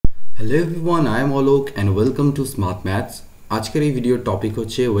Hello everyone, I am Alok and welcome to smart maths. আজকের এই ভিডিওর টপিক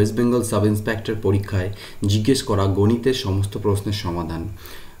হচ্ছে ওয়েস্ট বেঙ্গল সাব ইন্সপেক্টর পরীক্ষায় জিজ্ঞেস করা গণিতের সমস্ত প্রশ্নের সমাধান।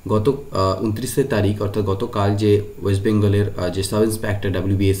 গত 29 তারিখ অর্থাৎ গতকাল যে ওয়েস্ট বেঙ্গলের যে সাব ইন্সপেক্টর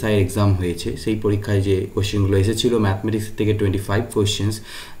WBSI এক্সাম হয়েছে সেই পরীক্ষায় যে কোয়েশ্চেনগুলো এসেছিলো ম্যাথমেটিক্স থেকে 25 কোয়েশ্চেন্স,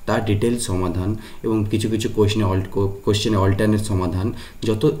 তার ডিটেল সমাধান এবং কিছু কিছু কোয়েশ্চেনে অল্টারনেট সমাধান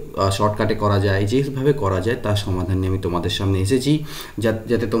যত শর্টকাটে করা যায়, যেভাবে করা যায় তার সমাধান নিয়ে আমি তোমাদের সামনে এসেছি,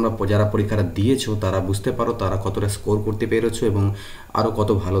 যাতে তোমরা যারা পরীক্ষাটা দিয়েছো তারা বুঝতে পারো তারা কতটা স্কোর করতে পেরেছো এবং আরও কত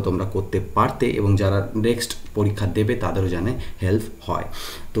ভালো তোমরা করতে পারতে, এবং যারা নেক্সট পরীক্ষা দেবে তাদেরও জানে হেল্প হয়।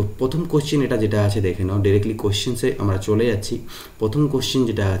 তো প্রথম কোশ্চেন যেটা আছে দেখে নাও, ডিরেক্টলি কোশ্চেন্সে আমরা চলে যাচ্ছি। প্রথম কোশ্চেন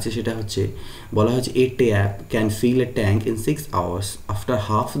যেটা আছে সেটা হচ্ছে বলা হচ্ছে এ tap can feel A tank in 6 hours. After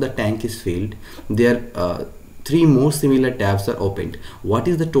half the tank is field, there 3 more similar taps are opened. What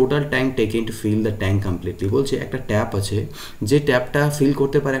is the total time taken to fill the tank completely? বলছে একটা tap আছে, যে ট্যাপটা feel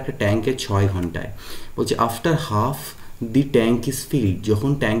করতে পারে একটা ট্যাঙ্কে 6 ঘন্টায়। বলছে after half the tank is field,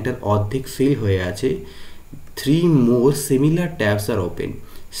 যখন ট্যাঙ্কটার অর্ধেক ফিল হয়ে আছে, 3 more similar taps are open.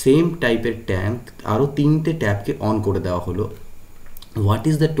 Same টাইপের ট্যাঙ্ক আরও 3টে ট্যাপকে অন করে দেওয়া হলো। What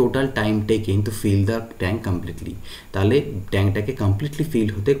is the total time taken to feel the tank completely? তাহলে ট্যাঙ্কটাকে কমপ্লিটলি ফিল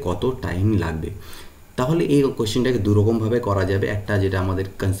হতে কত টাইম লাগবে? তাহলে এই কোশ্চেনটাকে দুরকমভাবে করা যাবে। একটা যেটা আমাদের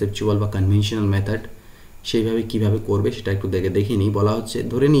কনসেপচুয়াল বা কনভেনশনাল মেথড, সেইভাবে কীভাবে করবে সেটা একটু দেখে নিই। বলা হচ্ছে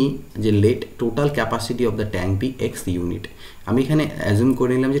ধরে নিই যে late total capacity of the tank B x unit. আমি এখানে অ্যাজুম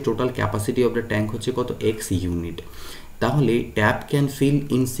করে নিলাম যে total capacity of the tank হচ্ছে কত, এক্স ইউনিট। তাহলে tap can fill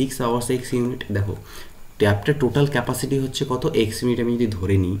in 6 hours x unit. দেখো ট্যাপটার টোটাল ক্যাপাসিটি হচ্ছে কত, এক্স ইউনিট আমি যদি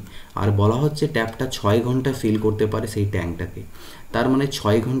ধরে নিই, আর বলা হচ্ছে ট্যাপটা 6 ঘন্টা ফিল করতে পারে সেই ট্যাঙ্কটাকে। তার মানে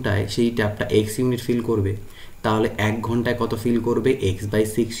 6 ঘন্টায় সেই ট্যাপটা এক্স ইউনিট ফিল করবে, তাহলে 1 ঘন্টায় কত ফিল করবে,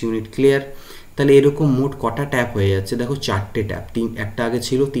 x/6 ইউনিট। ক্লিয়ার? তাহলে এরকম মোট কটা ট্যাপ হয়ে যাচ্ছে, দেখো 4টে ট্যাপ, একটা আগে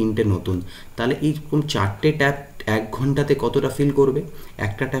ছিল 3টে নতুন। তাহলে এইরকম 4টে ট্যাপ 1 ঘন্টাতে কতটা ফিল করবে?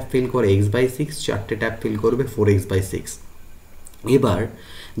 একটা ট্যাপ ফিল করে x/6, 4টে ট্যাপ ফিল করবে 4x/6। এবার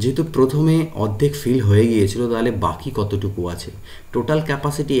যেহেতু প্রথমে অর্ধেক ফিল হয়ে গিয়েছিল, তাহলে বাকি কতটুকু আছে? টোটাল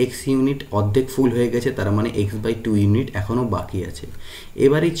ক্যাপাসিটি এক্স ইউনিট, অর্ধেক ফুল হয়ে গেছে, তার মানে x/2 ইউনিট এখনও বাকি আছে।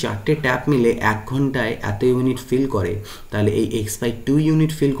 এবার এই 4টে ট্যাপ মিলে 1 ঘন্টায় এত ইউনিট ফিল করে, তাহলে এই x/2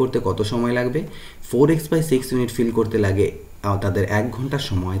 ইউনিট ফিল করতে কত সময় লাগবে? 4x/6 ইউনিট ফিল করতে লাগে তাদের 1 ঘন্টার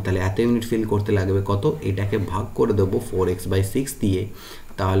সময়, তাহলে এত ইউনিট ফিল করতে লাগবে কত? এটাকে ভাগ করে দেবো 4x/6 দিয়ে।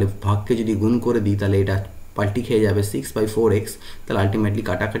 তাহলে ভাগকে যদি গুণ করে দিই তাহলে এটা পাল্টি খেয়ে যাবে 6/4x। তাহলে আলটিমেটলি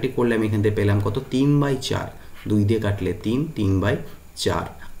কাটাকাটি করলে আমি এখান থেকে পেলাম কত, 3/4। 2 দিয়ে কাটলে 3/4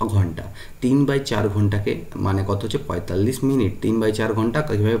 ঘন্টা। 3/4 ঘন্টাকে মানে কত হচ্ছে 45 মিনিট। 3/4 ঘন্টা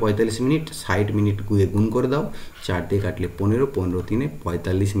কীভাবে 45 মিনিট, 60 মিনিট গুণ করে দাও, 4 দিয়ে কাটলে 15, 15 × 3 =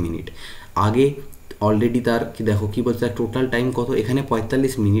 45 মিনিট। আগে অলরেডি তার কি দেখো কি বলছে, তার টোটাল টাইম কত, এখানে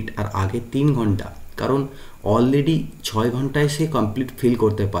 45 মিনিট আর আগে 3 ঘন্টা। কারণ অলরেডি 6 ঘন্টায় সে কমপ্লিট ফিল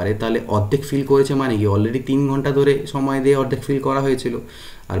করতে পারে, তাহলে অর্ধেক ফিল করেছে মানে কি অলরেডি 3 ঘন্টা ধরে সময় দিয়ে অর্ধেক ফিল করা হয়েছিল,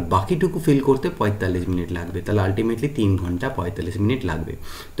 আর বাকিটুকু ফিল করতে 45 মিনিট লাগবে। তাহলে আলটিমেটলি 3 ঘন্টা 45 মিনিট লাগবে।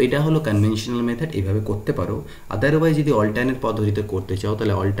 তো এটা হলো কনভেনশনাল মেথড, এইভাবে করতে পারো। আদারওয়াইজ যদি অল্টারনেট পদ্ধতিতে করতে চাও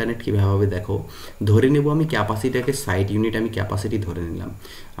তাহলে অল্টারনেট কীভাবে হবে দেখো, ধরে নেব আমি ক্যাপাসিটিটাকে 60 ইউনিট, আমি ক্যাপাসিটি ধরে নিলাম।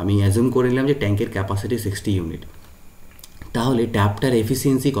 আমি অ্যাজুম করে নিলাম যে ট্যাঙ্কের ক্যাপাসিটি 60 ইউনিট। তাহলে ট্যাপটার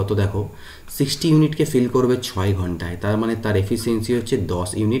এফিসিয়েন্সি কত দেখো, 60 ইউনিটকে ফিল করবে 6 ঘন্টায়, তার মানে তার এফিসিয়েন্সি হচ্ছে 10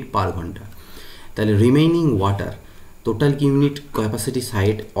 ইউনিট পার ঘন্টা। তাহলে remaining water, total unit capacity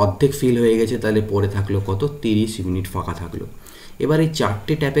 60, অর্ধেক ফিল হয়ে গেছে, তাহলে পরে থাকলো কত, 30 ইউনিট ফাঁকা থাকলো। এবার এই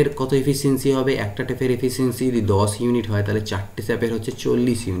 4টে ট্যাপের কত এফিসিয়েন্সি হবে, একটা ট্যাপের এফিসিয়েন্সি যদি 10 ইউনিট হয় তাহলে 4টে ট্যাপের হচ্ছে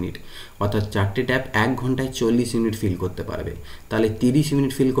 40 ইউনিট, অর্থাৎ 4টে ট্যাপ 1 ঘন্টায় 40 ইউনিট ফিল করতে পারবে। তাহলে 30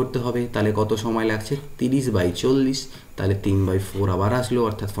 ইউনিট ফিল করতে হবে, তাহলে কত সময় লাগছে, 30/40, তাহলে 3/4 আবার আসলো,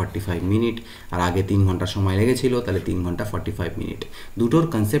 অর্থাৎ 45 মিনিট। আর আগে 3 ঘন্টা সময় লেগেছিল, তাহলে 3 ঘন্টা 45 মিনিট। দুটোর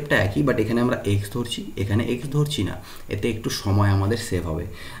কনসেপ্টটা একই, বাট এখানে আমরা এক্স ধরছি, এখানে এক্স ধরছি না, এতে একটু সময় আমাদের সেভ হবে।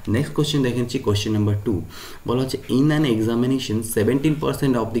 নেক্সট কোশ্চেন দেখেছি, কোশ্চেন নাম্বার 2। বলা হচ্ছে in an examination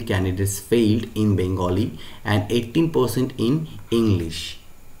 17% of the candidates field in Bengali and 18% in English.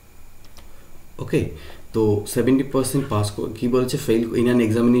 ওকে, তো 70% পাস কী বলছে, fail in an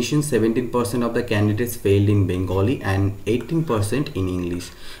examination 17% of the candidates field in Bengali and 18% in English.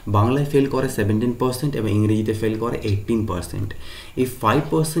 বাংলায় fail করে 17% এবং ইংরেজিতে fail করে 18%। এই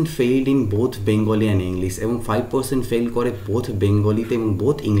 5% field in both Bengali and English, এবং 5% fail করে বোথ বেঙ্গলিতে এবং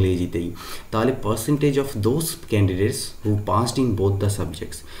বোথ ইংরেজিতেই, তাহলে percentage of those candidates who passed in both the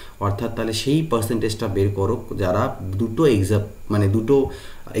subjects. অর্থাৎ তাহলে সেই পার্সেন্টেজটা বের করো যারা দুটো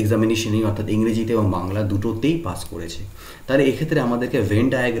এক্সামিনেশনেই অর্থাৎ ইংরেজিতে এবং বাংলা বাংলা দুটোতেই পাস করেছে। তাহলে এক্ষেত্রে আমাদেরকে ভেন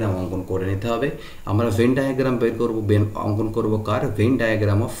ডায়াগ্রাম অঙ্কন করে নিতে হবে। আমরা ভেন ডায়াগ্রাম অঙ্কন করব কার? ভেন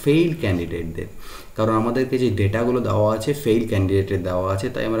ডায়াগ্রাম অফ ফেইল ক্যান্ডিডেটদের, কারণ আমাদেরকে যে ডেটাগুলো দেওয়া আছে ফেইল ক্যান্ডিডেটের দেওয়া আছে,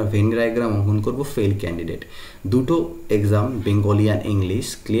 তাই আমরা ভেন ডায়াগ্রাম অঙ্কন করব ফেইল ক্যান্ডিডেট। দুটো exam, Bengali and English,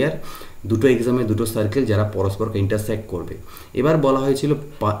 clear? দুটো এক্সামে দুটো সার্কেল যারা পরস্পরকে ইন্টারসেক্ট করবে। এবার বলা হয়েছিল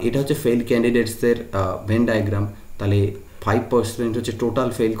এটা হচ্ছে ফেইল ক্যান্ডিডেটসের ভেন ডায়াগ্রাম, তাহলে 5% হচ্ছে টোটাল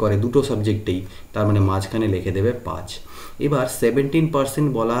ফেল করে দুটো সাবজেক্টেই, তার মানে মাঝখানে লিখে দেবে 5। এবার 17%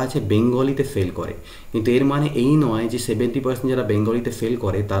 বলা আছে বেঙ্গলিতে ফেল করে, কিন্তু এর মানে এই নয় যে 70% যারা বেঙ্গলিতে ফেল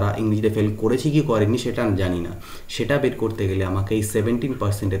করে তারা ইংরেজিতে ফেল করেছে কি করেনি সেটা জানি না। সেটা বের করতে গেলে আমাকে এই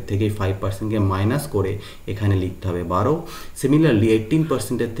 17%-এর থেকে 5%কে মাইনাস করে এখানে লিখতে হবে 12। সিমিলারলি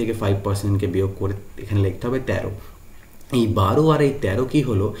 18%-এর থেকে 5%কে বিয়োগ করে এখানে লিখতে হবে 13। এই 12 আর এই 13 কি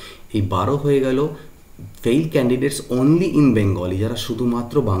হলো? এই 12 হয়ে গেল fail candidates only in Bengali, যারা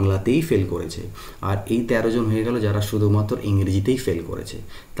শুধুমাত্র বাংলাতেই ফেল করেছে, আর এই 13 জন হয়ে গেল যারা শুধুমাত্র ইংরেজিতেই ফেল করেছে।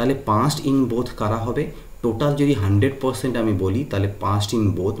 তাহলে পাস্ট ইন বোথ কারা হবে? টোটাল যদি 100% আমি বলি তাহলে পাস্ট ইন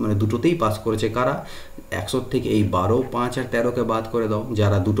বোথ মানে দুটোতেই পাস করেছে কারা? 100 থেকে এই 12, 5 আর 13কে বাদ করে দাও,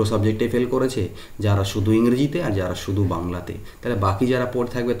 যারা দুটো সাবজেক্টে ফেল করেছে, যারা শুধু ইংরেজিতে আর যারা শুধু বাংলাতে। তাহলে বাকি যারা পড়ে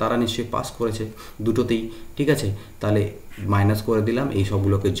থাকবে তারা নিশ্চয়ই পাস করেছে দুটোতেই, ঠিক আছে? তাহলে মাইনাস করে দিলাম, এই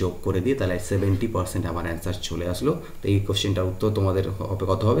সবগুলোকে যোগ করে দিয়ে তাহলে 70% আমার অ্যান্সার চলে আসলো। তো এই কোশ্চেনটার উত্তর তোমাদের হবে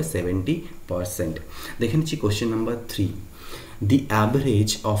কত হবে? 70%। দেখে নিচ্ছি question number 3। The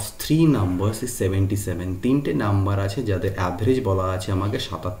average of 3 numbers is 77. তিনটে নাম্বার আছে যাদের অ্যাভারেজ বলা আছে আমাকে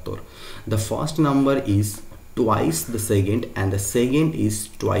 77। The first number is twice the second and the second is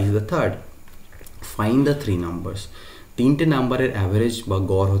twice the third. Find the 3 numbers. তিনটে নাম্বারের অ্যাভারেজ বা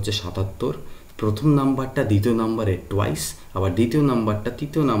গড় হচ্ছে 77। প্রথম নাম্বারটা দ্বিতীয় নাম্বারের টোয়াইস, আবার দ্বিতীয় নাম্বারটা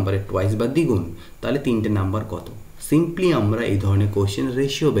তৃতীয় নাম্বারের টোয়াইস বা দ্বিগুণ। তাহলে তিনটে নাম্বার কত? সিম্পলি আমরা এই ধরনের কোশ্চেন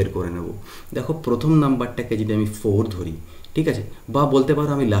রেশিও বের করে নেব। দেখো প্রথম নাম্বারটাকে যদি আমি 4 ধরি, ঠিক আছে, বা বলতে পারো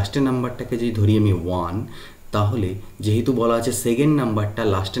আমি লাস্টের নাম্বারটাকে যদি ধরি আমি 1, তাহলে যেহেতু বলা আছে সেকেন্ড নাম্বারটা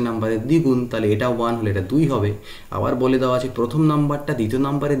লাস্টের নাম্বারের দ্বিগুণ, তাহলে এটা 1 হলে এটা 2 হবে। আবার বলে দেওয়া আছে প্রথম নাম্বারটা দ্বিতীয়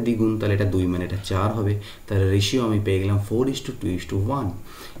নাম্বারের দ্বিগুণ, তাহলে এটা 2 মানে এটা 4 হবে। তাহলে রেশিও আমি পেয়ে গেলাম 4:2:1।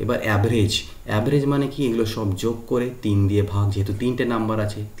 এবার অ্যাভারেজ মানে কি? এগুলো সব যোগ করে 3 দিয়ে ভাগ, যেহেতু তিনটে নাম্বার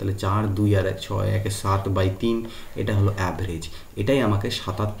আছে তাহলে 4, 2 আর 1 6, 1 7/3, এটা হলো অ্যাভারেজ। এটাই আমাকে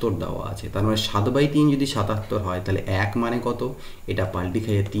 77 দেওয়া আছে। তার মানে 7/3 যদি 77 হয় তাহলে 1 মানে কত? এটা পাল্টি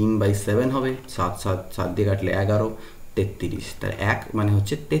খাইয়ে 3/7 হবে, 7 দিয়ে কাটলে 11, 33। তাহলে 1 মানে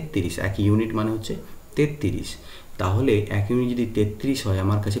হচ্ছে 33, 1 ইউনিট মানে হচ্ছে 33। তাহলে 1 ইউনিট যদি 33 হয়,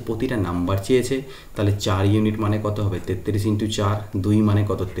 আমার কাছে প্রতিটা নাম্বার চেয়েছে, তাহলে 4 ইউনিট মানে কত হবে? 33 × 4। 2 মানে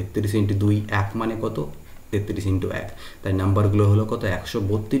কত? 33 × 2। 1 মানে কত? 33 × 1। তাই নাম্বারগুলো হলো কত?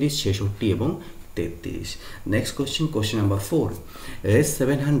 132, 66 এবং 33। Next question number 4। As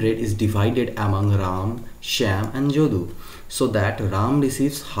 700 is divided among Ram, Shyam and Jodu, so that Ram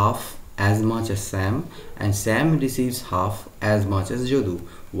receives half as much as Sam and Sam receives half as much as Jodu.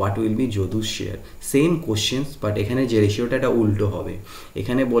 What will be Jodu's share? Same questions, but এখানে যে রেশিওটা এটা উল্টো হবে।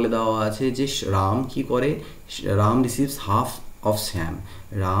 এখানে বলে দেওয়া আছে যে রাম কি করে? রাম রিসিভস হাফ অফ শ্যাম,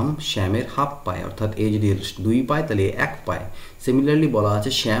 রাম শ্যামের হাফ পায়, অর্থাৎ এ যদি 2 পায় তাহলে 1 পায়। সিমিলারলি বলা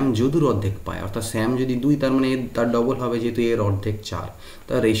আছে শ্যাম যদুর অর্ধেক পায়, অর্থাৎ শ্যাম যদি 2 তার মানে তার ডবল হবে, যেহেতু এর অর্ধেক 4।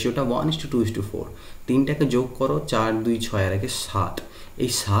 তার রেশিওটা 1:2:4। তিনটাকে যোগ করো, 4, 2, 6 আর 1 7। এই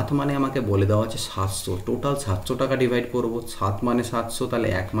 7 মানে আমাকে বলে দেওয়া আছে 700। টোটাল 700 টাকা ডিভাইড করবো, 7 মানে 700, তাহলে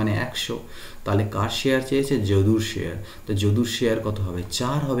 1 মানে 100। তাহলে কার শেয়ার চেয়েছে? যদুর শেয়ার। তো যদুর শেয়ার কত হবে?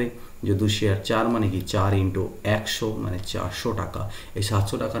 4 হবে। যদুর শেয়ার 4 মানে কি? 4 × 100 মানে 400 টাকা। এই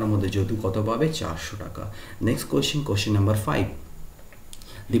 700 টাকার মধ্যে যদু কত পাবে? 400 টাকা। Next question number 5।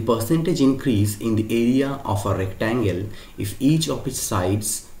 The percentage increase in the area of a rectangle if each of its sides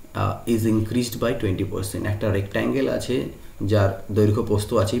is increased by 20%. একটা রেক্ট্যাঙ্গেল আছে যার দৈর্ঘ্য প্রস্থ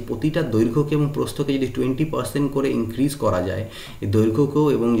আছে, প্রতিটা দৈর্ঘ্যকে এবং প্রস্থকে যদি 20% করে ইনক্রিজ করা যায়, এই দৈর্ঘ্যকেও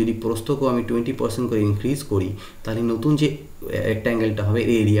এবং যদি প্রস্থকেও আমি 20% করে ইনক্রিজ করি, তাহলে নতুন যে রেক্ট্যাঙ্গেলটা হবে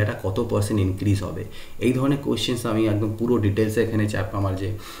এই এরিয়াটা কত % ইনক্রিজ হবে? এই ধরনের কোয়েশ্চেন্স আমি একদম পুরো ডিটেলসে এখানে আমার যে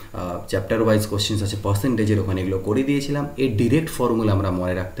চ্যাপ্টার ওয়াইজ কোয়েশ্চেন্স আছে পার্সেন্টেজের ওখানে এগুলো করে দিয়েছিলাম। এর ডিরেক্ট ফর্মুলা আমরা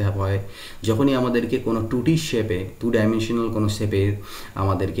মনে রাখতে হয়। যখনই আমাদেরকে কোনো 2D শেপে, 2 ডাইমেনশনাল কোনো শেপে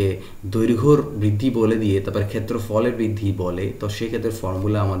আমাদেরকে দৈর্ঘ্যর বৃদ্ধি বলে দিয়ে তারপর ক্ষেত্রফলের বৃদ্ধি বলে, তো সেক্ষেত্রে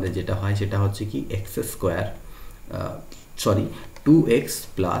ফর্মুলা আমাদের যেটা হয় সেটা হচ্ছে কি x² 2x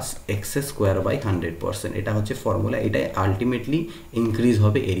 + x²/100%। এটা হচ্ছে ফর্মুলা। এটাই আলটিমেটলি ইনক্রিজ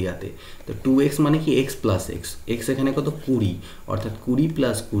হবে এরিয়াতে। তো 2x মানে কি? x + x। x এখানে কত? 20, অর্থাৎ 20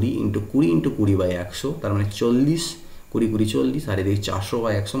 + 20 × 20 × 20/100, তার মানে 40 20 20 40 আর এদিকে 400 বা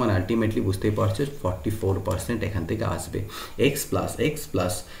 100 মানে আলটিমেটলি বুঝতেই পারছো 44% এখান থেকে আসবে। X plus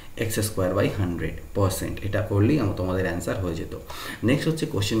x square by 100%, এটা করলেই তোমাদের অ্যান্সার হয়ে যেত। নেক্সট হচ্ছে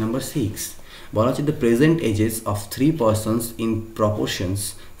কোশ্চেন নাম্বার 6, বলা হচ্ছে the present edges of 3 persons in proportions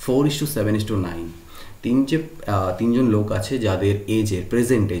 4:7:9। তিনজন লোক আছে যাদের এজের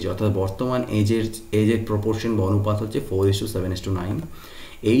প্রেজেন্ট এজ অর্থাৎ বর্তমান এজের প্রপোর্শন বা অনুপাত হচ্ছে 4:7:9।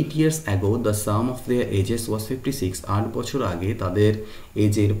 8 years ago the sum of their ages was 56। 8 বছর আগে তাদের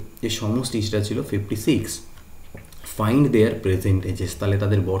এজের যে সমষ্টি সেটা ছিল 56। ফাইন্ড দেয়ার প্রেজেন্ট এজেস, তাহলে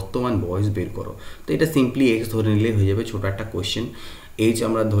তাদের বর্তমান বয়স বের করো। তো এটা সিম্পলি এক্স ধরে নিলেই হয়ে যাবে, ছোটো একটা কোয়েশ্চেন। এজ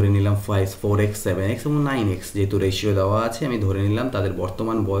আমরা ধরে নিলাম 4x 7x এবং 9x, যেহেতু রেশিও দেওয়া আছে আমি ধরে নিলাম তাদের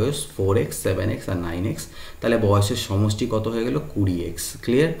বর্তমান বয়স 4x 7x আর 9x। তাহলে বয়সের সমষ্টি কত হয়ে গেল 20x।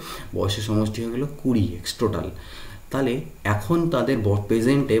 ক্লিয়ার? বয়সের সমষ্টি হয়ে গেল 20x টোটাল। তাহলে এখন তাদের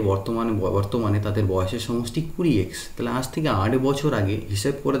প্রেজেন্টে বর্তমানে তাদের বয়সের সমষ্টি 20x। তাহলে আজ থেকে 8 বছর আগে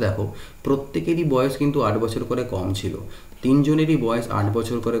হিসেব করে দেখো, প্রত্যেকেরই বয়স কিন্তু 8 বছর করে কম ছিল। তিনজনেরই বয়স 8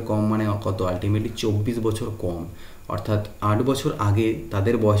 বছর করে কম, মানে কত? আলটিমেটলি 24 বছর কম। অর্থাৎ 8 বছর আগে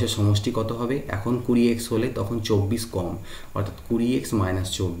তাদের বয়সের সমষ্টি কত হবে? এখন 20x হলে তখন 24 কম, অর্থাৎ 20x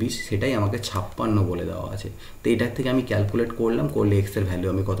 - 24, সেটাই আমাকে 56 বলে দেওয়া আছে। তো এটার থেকে আমি ক্যালকুলেট করলে এক্সের ভ্যালু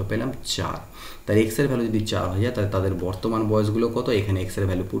আমি কত পেলাম? 4। তার এক্সের ভ্যালু যদি 4 হয়ে যায় তাহলে তাদের বর্তমান বয়সগুলো কত? এখানে এক্সের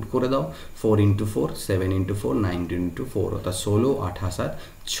ভ্যালু পুট করে দাও, 4 × 4 7 × 4 19 × 4, অর্থাৎ 16 28 আর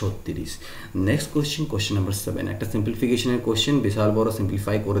 36। নেক্সট কোশ্চেন নাম্বার 7, একটা সিম্পলিফিকেশনের কোশ্চেন, বিশাল বড়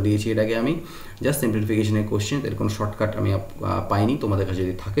সিম্পলিফাই করে দিয়েছি এটাকে আমি। জাস্ট সিম্পলিফিকেশনের কোশ্চেন, এর কোনো শর্টকাট আমি পাইনি। তোমাদের কাছে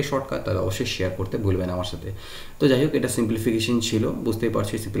যদি থাকে শর্টকাট তাহলে অবশ্যই শেয়ার করতে ভুলবেন আমার সাথে। তো যাই হোক, এটা সিম্পলিফিকেশন ছিল, বুঝতেই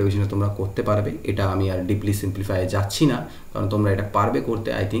পারছো সিম্পলিফিকেশনে তোমরা করতে পারবে। এটা আমি আর ডিপলি সিম্পলিফাই যাচ্ছি না, কারণ তোমরা এটা পারবে করতে।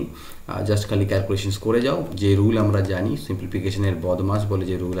 আই থিঙ্ক জাস্ট খালি ক্যালকুলেশনস করে যাও। যে রুল আমরা জানি সিম্পলিফিকেশনের বদমাস বলে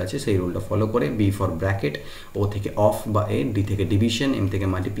যে রুল আছে, সেই রুলটা ফলো করে, বি ফর ব্র্যাকেট, ও থেকে অফ বা এ, ডি থেকে ডিভিশন, এম থেকে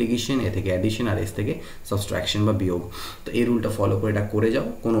মাল্টিপ্লিকেশন, এ থেকে অ্যাডিশন আর এস থেকে সাবস্ট্রাকশন বা বিয়োগ। তো এই রুলটা ফলো করে এটা করে যাও।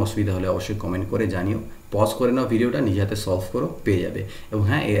 কোনো অসুবিধা হলে অবশ্যই কমেন্ট করে জানিও। পজ করে নাও ভিডিওটা, নিজে হাতে সলভ করো, পেয়ে যাবে। এবং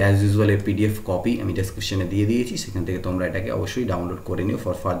হ্যাঁ, অ্যাজ ইউজুয়াল এর পিডিএফ কপি আমি ডেসক্রিপশনে দিয়ে দিয়েছি, সেখান থেকে তোমরা এটাকে অবশ্যই ডাউনলোড করে নিও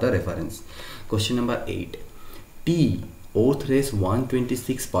for further reference. Question number 8, T oath race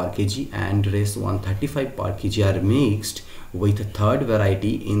 126 per kg and race 135 per kg are mixed with a third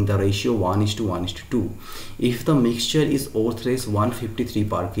variety in the ratio 1:1:2. If the mixture is oath race 153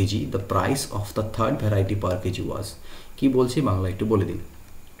 per kg, the price of the third variety per kg was। কি বলছি বাংলা একটু বলে দিন।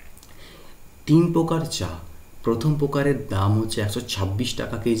 3 প্রকার চা, প্রথম প্রকারের দাম হচ্ছে 126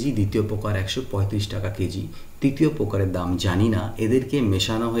 টাকা কেজি, দ্বিতীয় প্রকার 135 টাকা কেজি, তৃতীয় প্রকারের দাম জানি না। এদেরকে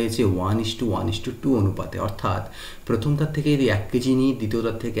মেশানো হয়েছে 1:1:2 অনুপাতে, অর্থাৎ প্রথমটার থেকে যদি 1 কেজি নিই,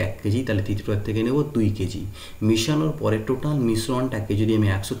 দ্বিতীয়টার থেকে 1 কেজি, তাহলে তৃতীয়টার থেকে নেব 2 কেজি। মেশানোর পরে টোটাল মিশ্রণটাকে যদি আমি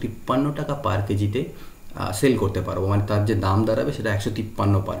 153 টাকা পার কেজিতে সেল করতে পারবো, মানে তার যে দাম দাঁড়াবে সেটা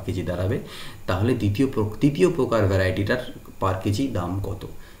 153 পার কেজি দাঁড়াবে। তাহলে তৃতীয় প্রকার ভ্যারাইটিটার পার কেজি দাম কত?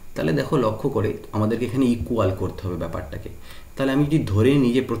 তাহলে দেখো, লক্ষ্য করে আমাদেরকে এখানে ইকুয়াল করতে হবে ব্যাপারটাকে। তাহলে আমি যদি ধরে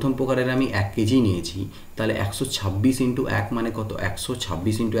নিই যে প্রথম প্রকারের আমি 1 কেজি নিয়েছি, তাহলে 126 × 1 মানে কত?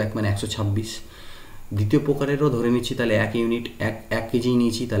 126 × 1 মানে 126। দ্বিতীয় প্রকারেরও ধরে নিচ্ছি, তাহলে 1 ইউনিট 1 কেজি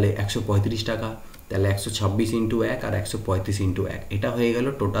নিয়েছি, তাহলে 135 টাকা। তাহলে 126 × 1 আর 135 × 1, এটা হয়ে গেল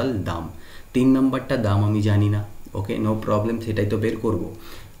টোটাল দাম। 3 নম্বরটা দাম আমি জানি না, ওকে, নো প্রবলেম, সেটাই তো বের করব।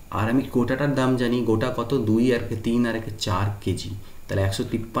 আর আমি গোটাটার দাম জানি, গোটা কত? 2 আর 3 আর 4 কেজি। তাহলে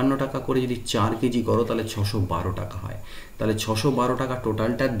 153 টাকা করে যদি 4 কেজি করো তাহলে 612 টাকা হয়। তাহলে 612 টাকা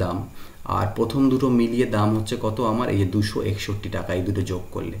টোটালটার দাম। আর প্রথম দুটো মিলিয়ে দাম হচ্ছে কত আমার? এই যে 261 টাকা, এই দুটো যোগ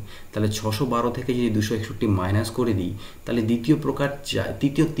করলে। তাহলে 612 থেকে যদি 261 মাইনাস করে দিই, তাহলে তৃতীয় প্রকার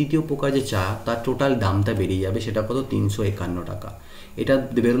প্রকার যে চা, তার টোটাল দামটা বেরিয়ে যাবে, সেটা কত? 351 টাকা। এটা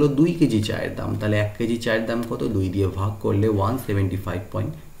বেরোলো 2 কেজি চায়ের দাম। তাহলে 1 কেজি চায়ের দাম কত? 2 দিয়ে ভাগ করলে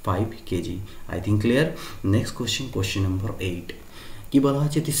 175.5 KG. I think clear. Next question number 8, কি বলা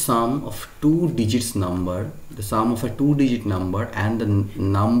হচ্ছে? the sum of a 2-digit number and the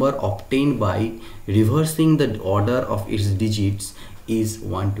number obtained by reversing the order of its digits is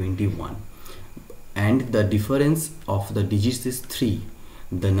 121 and the difference of the digits is 3.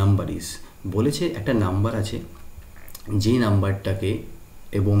 the number is, বলেছে একটা number আছে, যে নাম্বারটাকে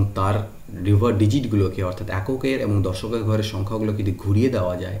এবং তার ডিজিটগুলোকে, অর্থাৎ এককের এবং দশকের ঘরের সংখ্যাগুলো যদি ঘুরিয়ে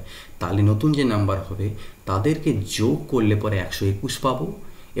দেওয়া যায়, তাহলে নতুন যে নাম্বার হবে তাদেরকে যোগ করলে পরে 121 পাবো,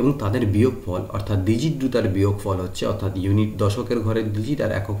 এবং তাদের বিয়োগফল অর্থাৎ ডিজিট দুটার বিয়োগফল হচ্ছে, অর্থাৎ ইউনিট দশকের ঘরের ডিজিট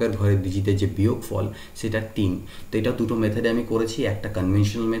আর এককের ঘরের ডিজিটের যে বিয়োগফল সেটা 3। তো এটা দুটো মেথডে আমি করেছি, একটা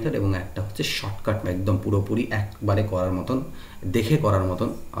কনভেনশনাল মেথড এবং একটা হচ্ছে শর্টকাট, একদম পুরোপুরি একবারে করার মতন, দেখে করার মতন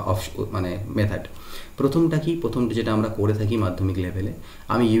মানে মেথড। প্রথমটা কি, প্রথমটা যেটা আমরা করে থাকি মাধ্যমিক লেভেলে,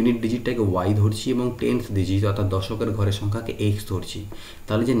 আমি ইউনিট ডিজিটটাকে ওয়াই ধরছি এবং 10th ডিজিট অর্থাৎ দশকের ঘরের সংখ্যাকে এক্স ধরছি।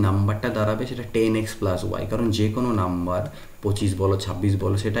 তাহলে যে নাম্বারটা দাঁড়াবে সেটা 10x + y, কারণ যে কোনো নাম্বার 25 বলো 26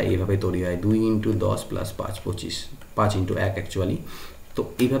 বলো সেটা এইভাবে তৈরি হয়, 2 × 10 + 5 25, 5 × 1 অ্যাকচুয়ালি। তো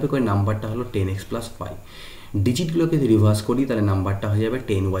এইভাবে করে নাম্বারটা হলো 10x + y। ডিজিটগুলোকে যদি রিভার্স করি তাহলে নাম্বারটা হয়ে যাবে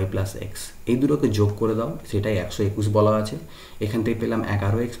 10y + x। এই দুটোকে যোগ করে দাও, সেটাই 121 বলা আছে। এখান থেকে পেলাম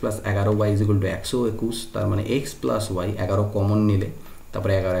 11x + 11y = 121, তার মানে x + y, 11 কমন নিলে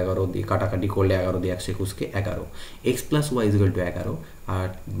তারপরে 11 দিয়ে কাটাকাটি করলে 11 দিয়ে 121কে 11, x + y = 11। আর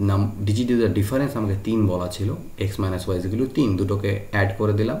ডিজিটের ডিফারেন্স আমাকে 3 বলা ছিল, x - y = 3, দুটোকে অ্যাড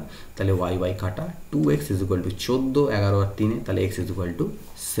করে দিলাম, তাহলে y কাটা, 2x = 14, 11 আর 3, তাহলে x =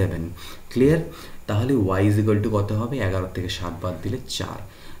 7। ক্লিয়ার? তাহলে y কত হবে, 11 থেকে 7 বাদ দিলে 4।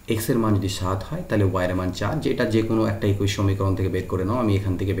 x এর মান যদি 7 হয় তাহলে y এর মান 4, যেটা যে কোনো একটা ইকুয়েশন সমীকরণ থেকে বের করে নাও, আমি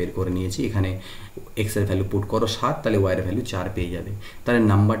এখান থেকে বের করে নিয়েছি। এখানে x এর ভ্যালু পুট করো 7, তাহলে y এর ভ্যালু 4 পেয়ে যাবে। তাহলে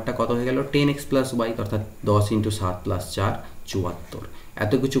নাম্বারটা কত হয়ে গেল, 10x + y, অর্থাৎ 10 × 7 + 4 74।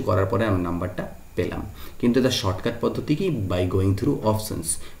 এত কিছু করার পরে আমি নাম্বারটা পেলাম। কিন্তু এটা শর্টকাট পদ্ধতি কি, বাই গোয়িং থ্রু অপশনস।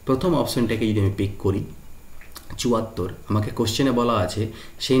 প্রথম অপশনটাকে যদি আমি পিক করি 74, আমাকে কোশ্চেনে বলা আছে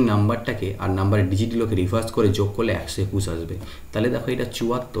সেই নাম্বারটাকে আর নাম্বারের ডিজিটগুলোকে রিভার্স করে যোগ করলে 121 আসবে। তাহলে দেখো এটা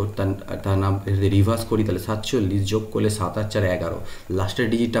 74, তার নাম রিভার্স করি তাহলে 47, যোগ করলে 7 আর 4 11, লাস্টের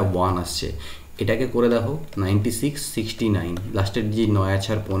ডিজিটটা 1 আসছে। এটাকে করে দেখো 96 69, লাস্টের ডিজিট 9 আর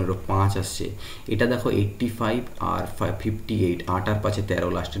 4 15, 5 আসছে। এটা দেখো 85 আর 58, 8 আর 5 13,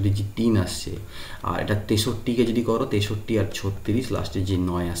 লাস্টের ডিজিট 3 আসছে। আর এটা 63কে যদি করো 63 আর 36, লাস্টের ডিজিট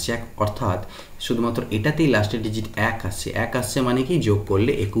 9 আসছে। অর্থাৎ শুধুমাত্র এটাতেই লাস্টের ডিজিট 1 আসছে। 1 আসছে মানে কি, যোগ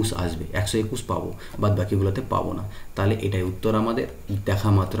করলে 21 আসবে, 121 পাবো, বাদ বাকিগুলোতে পাবো না। তাহলে এটাই উত্তর আমাদের, দেখা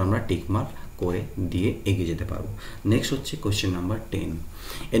মাত্র আমরা টিকমার্ক করে দিয়ে এগিয়ে যেতে পারবো। নেক্সট হচ্ছে question number 10।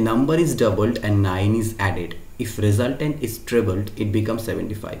 A number is doubled and 9 is added. If resultant is trebled, it becomes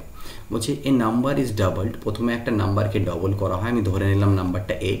 75. বলছে এ নাম্বার ইজ ডাবলড, প্রথমে একটা নাম্বারকে ডবল করা হয়, আমি ধরে নিলাম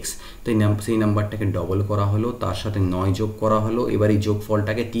নাম্বারটা এক্স, তো সেই নাম্বারটাকে ডবল করা হলো, তার সাথে 9 যোগ করা হলো, এবার এই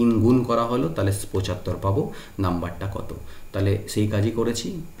যোগফলটাকে 3 গুণ করা হলো, তাহলে 75 পাবো। নাম্বারটা কত, তাহলে সেই কাজই করেছি,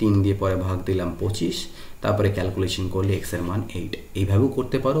 3 দিয়ে পরে ভাগ দিলাম 25, তারপরে ক্যালকুলেশন করলে এক্স এর মান 8। এইভাবেও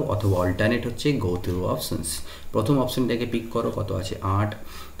করতে পারো, অথবা অল্টারনেট হচ্ছে গো থ্রু অপশনস। প্রথম অপশনটাকে পিক করো, কত আছে 8,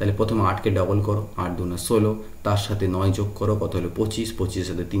 তাহলে প্রথম 8কে ডবল করো, 8 2 16, তার সাথে 9 যোগ করো, কত হলো 25, 25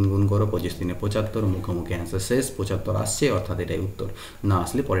 সাথে 3 গুণ করো, 25 3 75, মুখোমুখি অ্যান্সার শেষ, 75 আসছে, অর্থাৎ এটাই উত্তর। না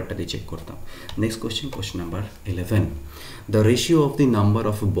আসলে পরেরটা দিয়ে চেক করতাম। Next question number 11। The ratio of the number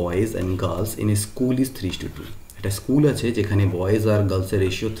of boys and girls in a school is 3:2। একটা স্কুল আছে যেখানে boys R গার্লসের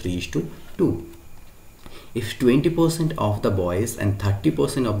ratio 3:2। If 20% of the boys and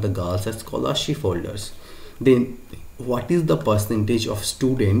 30% of the girls are scholarship holders, then what is the percentage of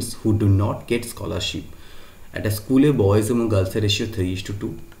students who do not get scholarship? একটা স্কুলে boys এবং গার্লসের ratio 3:2।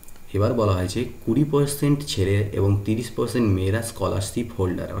 এবার বলা হয়েছে 20% ছেলে এবং 30% মেয়েরা স্কলারশিপ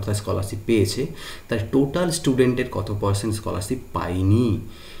হোল্ডার, অর্থাৎ স্কলারশিপ পেয়েছে, তার টোটাল স্টুডেন্টের কত পার্সেন্ট স্কলারশিপ পায়নি।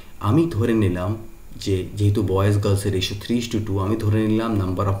 আমি ধরে নিলাম যে যেহেতু বয়েজ গার্লসের রেশিও 3:2, আমি ধরে নিলাম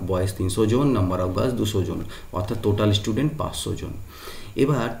number of boys 300 John, number of girls 200 জন, অর্থাৎ টোটাল স্টুডেন্ট 500 জন।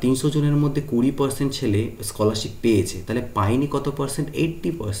 এবার 300 জনের মধ্যে 20% ছেলে স্কলারশিপ পেয়েছে, তাহলে পায়নি কত পার্সেন্ট,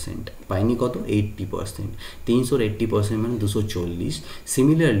 80%। পায়নি কত, 80%। 300 80% মানে 240।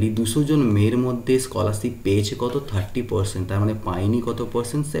 সিমিলারলি 200 জন মেয়ের মধ্যে স্কলারশিপ পেয়েছে কত, 30%, তার মানে পায়নি কত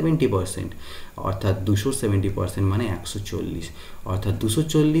পার্সেন্ট, 70%। অর্থাৎ 270% মানে 140। অর্থাৎ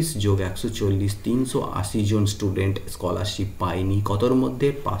 240 যোগ 140, 380 জন স্টুডেন্ট স্কলারশিপ পায়নি, কতর মধ্যে,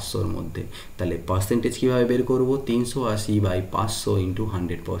 500-র মধ্যে। তাহলে পার্সেন্টেজ কীভাবে বের করবো, 380/500 ×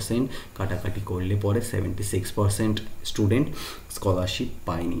 100%, কাটাকাটি করলে পরে 76% স্টুডেন্ট স্কলারশিপ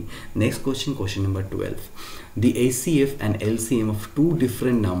পায়নি। Next question number 12। The ACF and LCM of two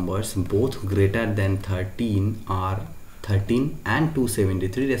different numbers both greater than 13 are 13 and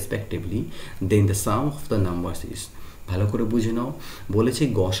 273 respectively, then the sum of the numbers is। ভালো করে বুঝে নাও, বলেছে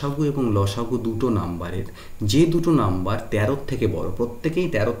গসাগু এবং লসাগু দুটো নাম্বারের, যে দুটো নাম্বার 13 থেকে বড়, প্রত্যেকেই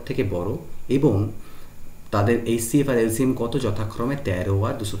 13 থেকে বড়, এবং তাদের এইচসিএফ আর এলসিএম কত, যথাক্রমে 13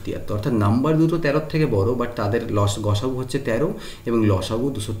 আর 273। অর্থাৎ নাম্বার দুটো 13 থেকে বড়, বাট তাদের গসাগু হচ্ছে 13 এবং লসাগু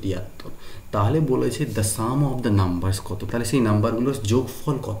 273। তাহলে বলেছে the some of the numbers কত, তাহলে সেই নাম্বারগুলোর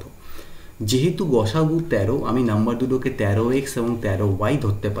যোগফল কত। যেহেতু গসাগু 13, আমি নাম্বার দুটোকে 13x এবং 13y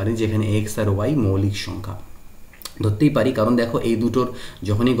ধরতে পারি, যেখানে x আর y মৌলিক সংখ্যা। ধরতেই পারি, কারণ দেখো এই দুটোর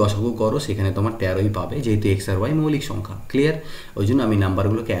যখনই গসাগু করো সেখানে তোমার 13ই পাবে, যেহেতু এক্স আর ওয়াই মৌলিক সংখ্যা। ক্লিয়ার? ওই জন্য আমি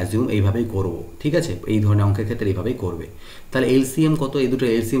নাম্বারগুলোকে অ্যাজিউম এইভাবেই করবো। ঠিক আছে, এই ধরনের অঙ্কের ক্ষেত্রে এইভাবেই করবে। তাহলে এলসিএম কত? এই দুটো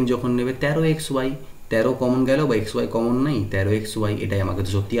এলসিএম যখন নেবে 13x(y), 13 কমন গেল বা এক্স ওয়াই কমন নেই, 13x(y), এটাই আমাকে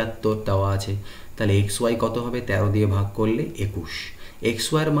 273 দেওয়া আছে। তাহলে এক্স ওয়াই কত হবে? 13 দিয়ে ভাগ করলে 21। এক্স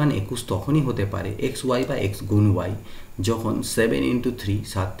ওয়াইয়ের মান 21 তখনই হতে পারে, এক্স ওয়াই বা এক্স গুণ ওয়াই, যখন 7 × 3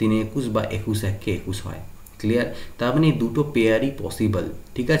 7 3 21 বা 21 1 21 হয়। ক্লিয়ার? তার মানে দুটো পেয়ারই পসিবল।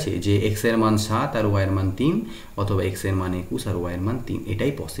 ঠিক আছে, যে এক্স এর মান 7 আর ওয়াই এর মান 3, অথবা এক্স এর মান 21 আর ওয়াই এর মান 3,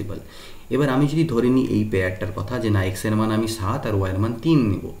 এটাই পসিবল। এবার আমি যদি ধরে নিই এই পেয়ারটার কথা, যে না এক্স এর মান আমি 7 আর ওয়াই এর মান 3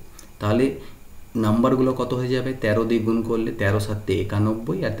 নেব, তাহলে নাম্বারগুলো কত হয়ে যাবে? 13 দিয়ে গুণ করলে 13 7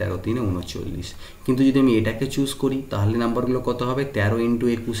 91 আর 13 3 39। কিন্তু যদি আমি এটাকে চুজ করি তাহলে নাম্বারগুলো কত হবে? 13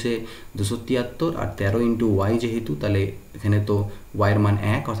 × 21 273, আর 13 × ওয়াই যেহেতু, তাহলে এখানে তো ওয়াইয়ের মান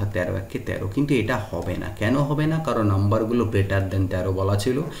 1, অর্থাৎ 13 1 13। কিন্তু এটা হবে না। কেন হবে না? কারণ নাম্বারগুলো গ্রেটার দেন 13 বলা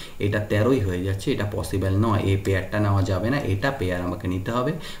ছিল, এটা 13ই হয়ে যাচ্ছে, এটা পসিবল নয়। এই পেয়ারটা নেওয়া যাবে না, এটা পেয়ার আমাকে নিতে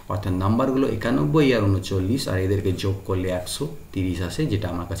হবে। অর্থাৎ নাম্বারগুলো 91 আর 39, আর এদেরকে যোগ করলে 130 আসে, যেটা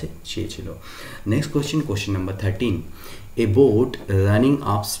আমার কাছে চেয়েছিল। Next question, question number 13. A boat running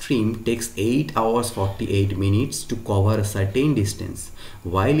upstream takes 8 hours 48 minutes to cover a certain distance,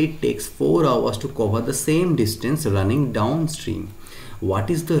 while it takes 4 hours to cover the same distance running downstream. What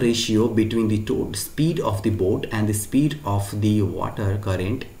is the ratio between the total speed of the boat and the speed of the water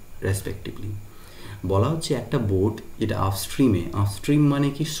current respectively? বলা হচ্ছে একটা boat যেটা upstream মানে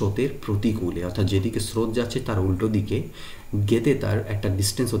কি? স্রোতের প্রতিকূলে, অর্থাৎ যেদিকে স্রোত যাচ্ছে তার উল্টো দিকে গেতে তার একটা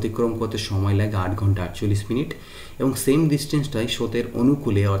ডিস্টেন্স অতিক্রম করতে সময় লাগে 8 ঘন্টা 48 মিনিট, এবং সেম ডিস্টেন্সটাই স্রোতের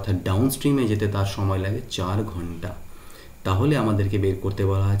অনুকূলে অর্থাৎ ডাউন স্ট্রিমে যেতে তার সময় লাগে 4 ঘন্টা। তাহলে আমাদেরকে বের করতে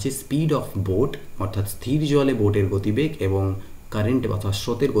বলা আছে স্পিড অফ বোট, অর্থাৎ স্থির জলে বোটের গতিবেগ, এবং কারেন্ট অর্থাৎ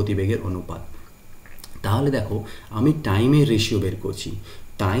স্রোতের গতিবেগের অনুপাত। তাহলে দেখো আমি টাইমের রেশিও বের করছি।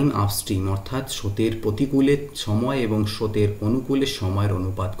 টাইম আপস্ট্রিম অর্থাৎ স্রোতের প্রতিকূলে সময় এবং স্রোতের অনুকূলে সময়ের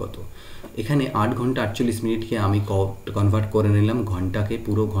অনুপাত কত? এখানে 8 ঘন্টা 48 মিনিটকে আমি কনভার্ট করে নিলাম ঘন্টাকে,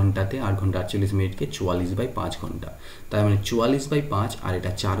 পুরো ঘন্টাতে 8 ঘন্টা 48 মিনিটকে 44/5 ঘন্টা। তার মানে 44/5, আর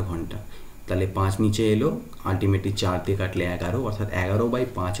এটা 4 ঘন্টা। তাহলে 5 নিচে এলো, আলটিমেটলি 4 দিয়ে কাটলে 11, অর্থাৎ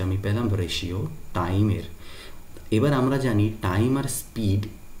 11/5 আমি পেলাম রেশিও টাইমের। এবার আমরা জানি টাইম আর স্পিড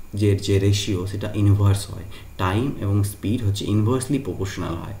যে রেশিও সেটা ইনভার্স হয়। টাইম এবং স্পিড হচ্ছে ইনভার্সলি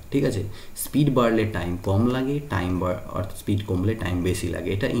প্রপোর্শনাল হয়। ঠিক আছে, স্পিড বাড়লে টাইম কম লাগে, অর্থাৎ স্পিড কমলে টাইম বেশি লাগে,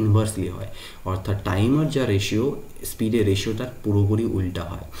 এটা ইনভার্সলি হয়। অর্থাৎ টাইমার যা রেশিও, স্পিডের রেশিওটার পুরোপুরি উল্টা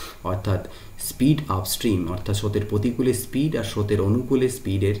হয়। অর্থাৎ স্পিড আপস্ট্রিম অর্থাৎ স্রোতের প্রতিকূলে স্পিড আর স্রোতের অনুকূলে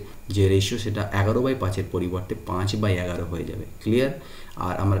স্পিডের যে রেশিও সেটা 11/5-এর পরিবর্তে 5/11 হয়ে যাবে। ক্লিয়ার?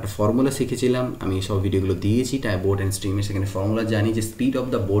 আর আমরা একটা ফর্মুলা শিখেছিলাম, আমি সব ভিডিওগুলো দিয়েছি বোট অ্যান্ড স্ট্রিমের, সেখানে ফর্মুলা জানি যে স্পিড অফ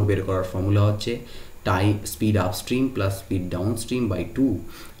দ্য বোট বের করার ফর্মুলা হচ্ছে speed upstream plus speed downstream by 2,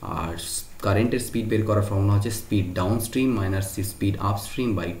 আর কারেন্টের স্পিড বের করার ফর্মুলা হচ্ছে speed downstream minus speed upstream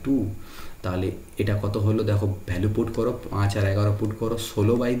by 2। তাহলে এটা কত হলো? দেখো ভ্যালু পুট করো, 5 আর 11 পুট করো,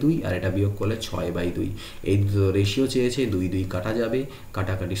 16/2, আর এটা বিয়োগ করলে 6/2। এই রেশিও চেয়েছে, 2 2 কাটা যাবে,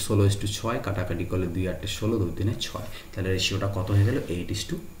 কাটাকাটি 16:6, কাটাকাটি করলে 2 8 16, 2 3 6, তাহলে রেশিওটা কত হয়ে গেল?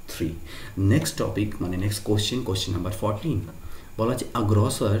 8:3। নেক্সট টপিক মানে নেক্সট কোশ্চেন নাম্বার 14। বলা আছে আ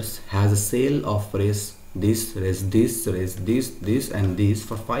গ্রসার্স has a sell of race this and this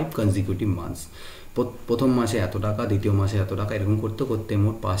for 5 consecutive months. প্রথম মাসে এত টাকা, দ্বিতীয় মাসে এত টাকা, এরকম করতে করতে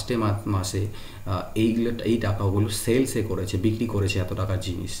মোট 5টে মাসে এই টাকাগুলো সেলসে করেছে, বিক্রি করেছে এত টাকার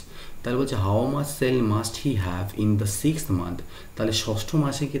জিনিস। তাহলে বলছে how much sell must he have in the 6th month. তাহলে ষষ্ঠ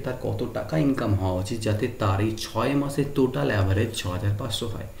মাসে কি তার কত টাকা ইনকাম হওয়া উচিত যাতে তার এই 6 মাসের টোটাল অ্যাভারেজ 6500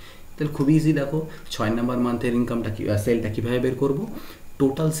 হয়। তাহলে খুব ইজি, দেখো 6 নম্বর মান্থের ইনকামটা কি, সেলটা কীভাবে বের করবো?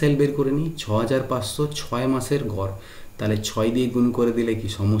 টোটাল সেল বের করে নিই, 6500 6 মাসের গড়। তাহলে 6 দিয়ে গুণ করে দিলে কি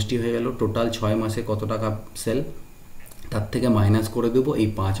সমষ্টি হয়ে গেল টোটাল 6 মাসে কত টাকা সেল, তার থেকে মাইনাস করে দেবো এই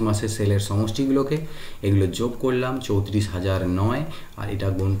 5 মাসের সেলের সমষ্টিগুলোকে, এগুলো যোগ করলাম 34,009, আর এটা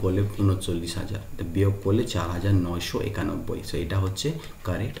গুণ করলে 39,000, বিয়োগ করলে 4,991। সো এটা হচ্ছে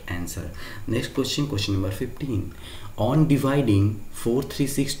correct answer. Next question number 15। On dividing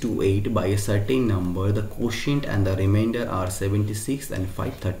 43628 by a certain number, the quotient and the remainder are 76 and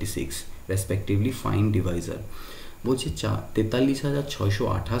 536 respectively. Find divisor. বলছে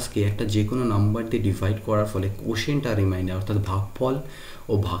 43,628কে একটা যে কোনো নাম্বার দিয়ে ডিভাইড করার ফলে কোশেন্ট আর রিমাইন্ডার অর্থাৎ ভাগফল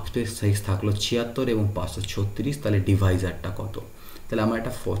ও ভাগশেষ থাকলো 76 এবং 536, তাহলে ডিভাইজারটা কত? তাহলে আমরা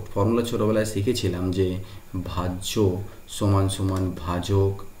একটা ফর্মুলা ছোটোবেলায় শিখেছিলাম যে ভাজ্য সমান সমান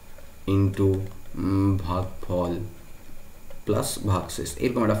ভাজক ইন্টু ভাগফল প্লাস ভাগশেষ,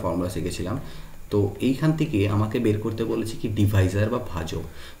 এরকম একটা ফর্মুলা শিখেছিলাম। তো এইখান থেকে আমাকে বের করতে বলেছে কি ডিভাইজার বা ভাজক।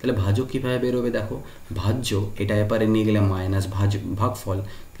 তাহলে ভাজক কীভাবে বেরোবে দেখো, ভাজ্য এটা এপারে নিয়ে গেলে মাইনাস ভাগফল,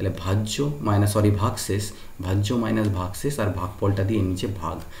 তাহলে ভাজ্য ভাগশেষ, ভাজ্য মাইনাস ভাগশেষ আর ভাগফলটা দিয়ে নিচে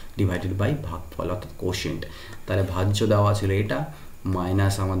ভাগ ডিভাইডেড বাই ভাগফল অর্থাৎ কোশেন্ট। তাহলে ভাজ্য দেওয়া ছিল এটা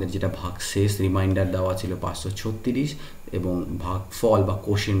মাইনাস আমাদের যেটা ভাগশেষ রিমাইন্ডার দেওয়া ছিল 536 এবং ভাগফল বা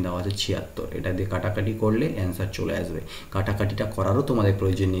কোশেন্ট দেওয়া আছে 76। এটা দিয়ে কাটাকাটি করলে অ্যান্সার চলে আসবে। কাটাকাটিটা করারও তোমাদের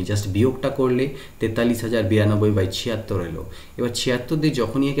প্রয়োজন নেই, জাস্ট বিয়োগটা করলে 43,092/76 এলো। এবার 76 দিয়ে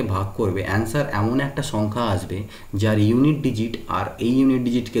যখনই একে ভাগ করবে অ্যান্সার এমন একটা সংখ্যা আসবে যার ইউনিট ডিজিট আর এই ইউনিট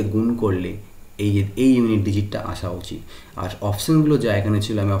ডিজিটকে গুণ করলে এই ইউনিট ডিজিটটা আসা উচিত। আর অপশানগুলো যা এখানে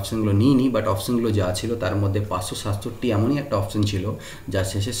ছিল, আমি অপশানগুলো নিইনি, বাট অপশানগুলো যা ছিল তার মধ্যে 567 এমনই একটা অপশান ছিল যার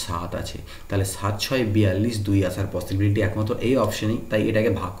শেষে 7 আছে। তাহলে 7 6 42 2 আসার পসিবিলিটি একমাত্র এই অপশানেই, তাই এটাকে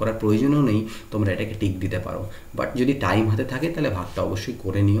ভাগ করার প্রয়োজনও নেই, তোমরা এটাকে টিক দিতে পারো। বাট যদি টাইম হাতে থাকে তাহলে ভাগটা অবশ্যই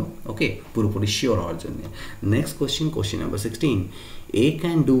করে নিও, ওকে, পুরোপুরি শিওর হওয়ার জন্য। Next question number 16, A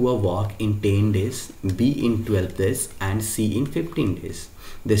can do a work in 10 days, B in 12 days and C in 15 days.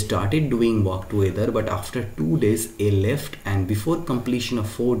 They started doing work together, but after 2 days A left and before completion of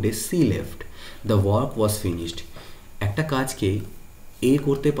 4 days C left. The work was finished. একটা কাজকে A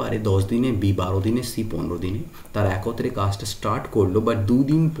করতে পারে 10 দিনে, B 12 দিনে, C 15 দিনে। তারা একত্রে কাজটা স্টার্ট করলো, বাট 2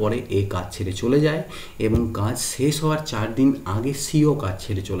 দিন পরে A কাজ ছেড়ে চলে যায় এবং কাজ শেষ হওয়ার 4 দিন আগে Cও কাজ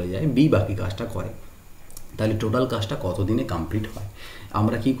ছেড়ে চলে যায়, B বাকি কাজটা করে। তাহলে টোটাল কাজটা কত দিনে কমপ্লিট হয়?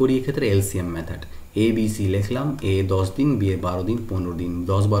 আমরা কি করি এক্ষেত্রে? LCM method. A B C লিখলাম, এ 10 দিন, বি 12 দিন, 15 দিন,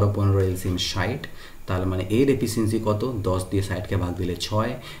 10 12 15 এলসিএম 60। তাহলে মানে এর এফিসিয়েন্সি কত? 10 দিয়ে 60কে ভাগ দিলে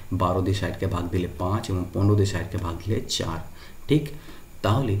 6, 12 দিয়ে 60কে ভাগ দিলে 5 এবং 15 দিয়ে 60কে ভাগ দিলে 4। ঠিক,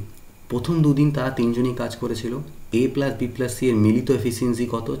 তাহলে প্রথম 2 দিন তারা 3 জনই কাজ করেছিল। এ প্লাস বি প্লাস সি এর মিলিত এফিসিয়েন্সি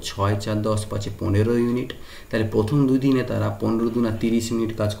কত? 6 4 10 5 15 ইউনিট। তাহলে প্রথম 2 দিনে তারা 15 দুনা 30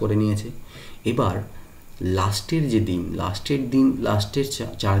 ইউনিট কাজ করে নিয়েছে। এবার লাস্টের লাস্টের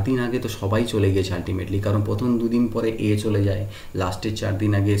 4 দিন আগে তো সবাই চলে গেছে আলটিমেটলি, কারণ প্রথম 2 দিন পরে এ চলে যায়, লাস্টের 4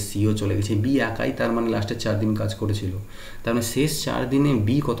 দিন আগে সিও চলে গেছে, বি একাই তার মানে লাস্টের 4 দিন কাজ করেছিল। তার মানে শেষ 4 দিনে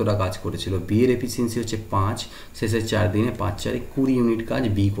বি কতটা কাজ করেছিল? বি এর এফিসিয়েন্সি হচ্ছে 5, শেষের 4 দিনে 5 4 20 ইউনিট কাজ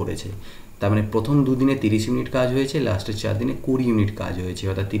বি করেছে। তার মানে প্রথম 2 দিনে 30 ইউনিট কাজ হয়েছে, লাস্টের 4 দিনে 20 ইউনিট কাজ হয়েছে,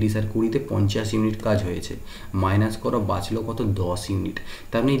 অর্থাৎ 30 আর 20তে 50 ইউনিট কাজ হয়েছে। মাইনাস করো, বাঁচলো কত? 10 ইউনিট।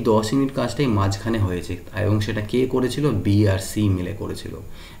 তার মানে এই 10 ইউনিট কাজটাই মাঝখানে হয়েছে এবং সেটা কে করেছিল? বি আর সি মিলে করেছিল।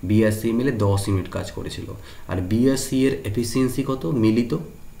 বি আর সি মিলে 10 ইউনিট কাজ করেছিল। আর বি আর সি এর এফিসিয়েন্সি কত মিলিত?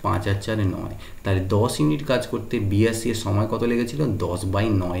 5 আর 4 9। তাহলে 10 ইউনিট কাজ করতে বি আর সি এর সময় কত লেগেছিল?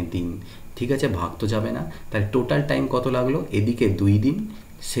 10/9 দিন। ঠিক আছে, ভাগ তো যাবে না। তাহলে টোটাল টাইম কত লাগলো? এদিকে 2 দিন,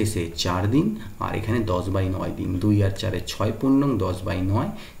 শেষে 4 দিন, আর এখানে 10/9 দিন। 2 আর 4 6 পূর্ণ 10/9,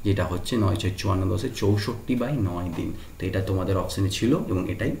 যেটা হচ্ছে 9 6 54 10 64/9 দিন। তো এটা তোমাদের অপশানে ছিল এবং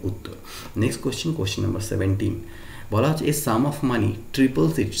এটাই উত্তর। নেক্সট কোশ্চেন নাম্বার 17, বলা হচ্ছে এ সাম of money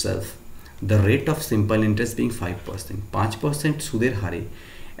ট্রিপলস itself, the rate of simple interest being 5%। 5% সুদের হারে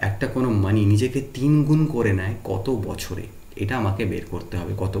একটা কোনো মানি নিজেকে 3 গুণ করে নেয় কত বছরে? এটা আমাকে বের করতে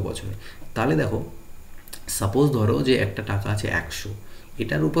হবে কত বছরে। তাহলে দেখো, সাপোজ ধরো যে একটা টাকা আছে 100,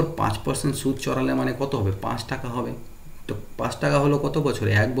 এটার উপর 5% সুদ চড়ালে মানে কত হবে? 5 টাকা হবে। তো 5 টাকা হলো কত বছরে?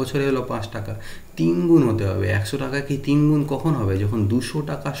 1 বছরে হলো 5 টাকা। 3 গুণ হতে হবে। 100 টাকা কি 3 গুণ কখন হবে? যখন 200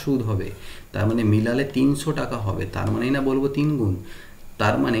 টাকা সুদ হবে। তার মানে মিলালে 300 টাকা হবে। তার মানেই না বলবো 3 গুণ।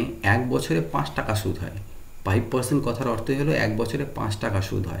 তার মানে 1 বছরে 5 টাকা সুদ হয়। 5% কথার অর্থই হলো 1 বছরে 5 টাকা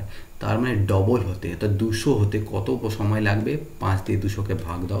সুদ হয়। তার মানে ডবল হতে, অর্থাৎ 200 হতে কত সময় লাগবে? 5 দিয়ে 200কে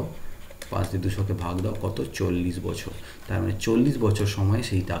ভাগ দাও, 5 দিয়ে 200কে ভাগ দাও, কত? 40 বছর। তার মানে 40 বছর সময়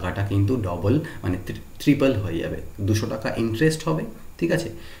সেই টাকাটা কিন্তু ডবল মানে ট্রিপল হয়ে যাবে। 200 টাকা ইন্টারেস্ট হবে, ঠিক আছে।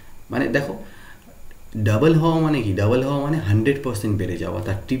 মানে দেখো, ডাবল হওয়া মানে কি? ডাবল হওয়া মানে 100% বেড়ে যাওয়া,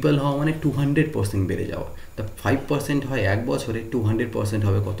 তার ট্রিপল হওয়া মানে 200% বেড়ে যাওয়া। তা 5% হয় 1 বছরে, 200%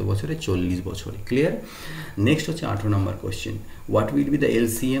 হবে কত বছরে? 40 বছরে। ক্লিয়ার? নেক্সট হচ্ছে 18 নম্বর question, what will be the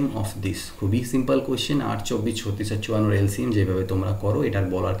LCM of this? খুবই সিম্পল কোশ্চেন। 8 24 36 আর 54 এলসিএম যেভাবে তোমরা করো, এটার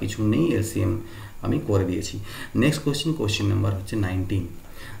বলার কিছু নেই, এলসিএম আমি করে দিয়েছি। নেক্সট কোশ্চেন নাম্বার হচ্ছে 19,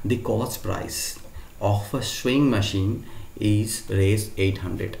 the cost price of a sewing machine is race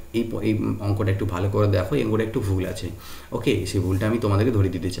 800। এই অঙ্কটা একটু ভালো করে দেখো, এই অঙ্কটা একটু ভুল আছে, ওকে, সেই ভুলটা আমি তোমাদেরকে ধরে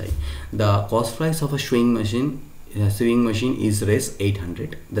দিতে চাই। The cost price of a swing machine is res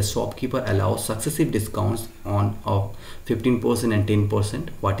 800. The shopkeeper allows successive discounts on of 15% and 10%.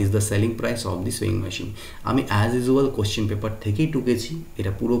 What is the selling price of the sewing machine? আমি অ্যাজ ইউজুয়াল কোশ্চেন পেপার থেকেই টুকেছি,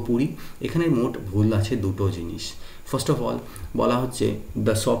 এটা পুরোপুরি। এখানে মোট ভুল আছে দুটো জিনিস। ফার্স্ট অফ অল বলা হচ্ছে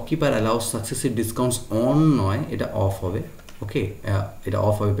the shopkeeper allows successive discounts on নয়, এটা অফ হবে। ওকে, এটা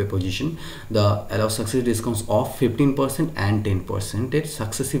অফ হবে position. The allow successive discounts of 15% and 10%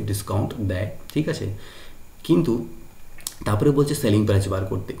 successive discount দেয়, ঠিক আছে। কিন্তু তারপরে বলছে সেলিং প্রাইস বার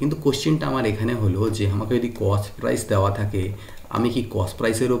করতে, কিন্তু কোশ্চেনটা আমার এখানে হলো যে আমাকে যদি কস্ট প্রাইস দেওয়া থাকে, আমি কি কস্ট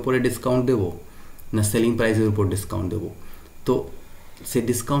প্রাইসের ওপরে ডিসকাউন্ট দেবো না সেলিং প্রাইসের উপর ডিসকাউন্ট দেবো? তো সে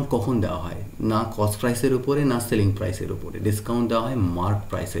ডিসকাউন্ট কখন দেওয়া হয়? না কস্ট প্রাইসের উপরে না সেলিং প্রাইসের উপরে, ডিসকাউন্ট দেওয়া হয় মার্ক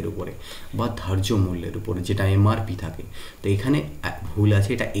প্রাইসের উপরে বা ধার্য মূল্যের উপরে, যেটা এমআরপি থাকে। তো এখানে ভুল আছে,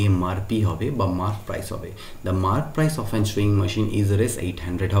 এটা এমআরপি হবে বা মার্ক প্রাইস হবে। The mark price of an sewing machine is race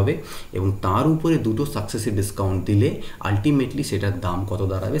 800 হবে, এবং তার উপরে দুটো সাকসেসিভ ডিসকাউন্ট দিলে আলটিমেটলি সেটার দাম কত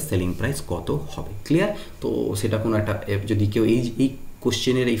দাঁড়াবে, সেলিং প্রাইস কত হবে। ক্লিয়ার? তো সেটা কোনো একটা, যদি কেউ এই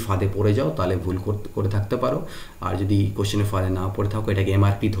কোশ্চেনের এই ফাঁদে পড়ে যাও তাহলে ভুল করে থাকতে পারো। আর যদি কোশ্চেনের ফাঁদে না পড়ে থাকো, এটাকে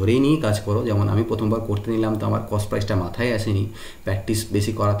এমআরপি ধরেই নিয়ে কাজ করো। যেমন আমি প্রথমবার করতে নিলাম তো আমার কস্ট প্রাইসটা মাথায় আসেনি, প্র্যাকটিস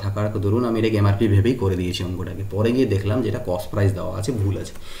বেশি করা থাকার দরুন আমি এটাকে এমআরপি ভেবেই করে দিয়েছি অঙ্কটাকে, পরে গিয়ে দেখলাম যে এটা কস্ট প্রাইস দেওয়া আছে, ভুল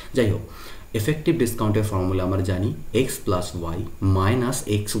আছে। যাই হোক, এফেক্টিভ ডিসকাউন্টের ফর্মুলা আমরা জানি x plus Y minus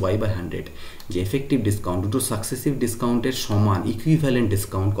x Y by 100। যে এফেক্টিভ ডিসকাউন্ট দুটো সাকসেসিভ ডিসকাউন্টের সমান ইকুইভ্যালেন্ট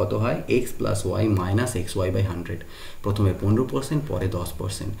ডিসকাউন্ট কত হয়, x plus Y minus x Y by 100। প্রথমে 15%, পরে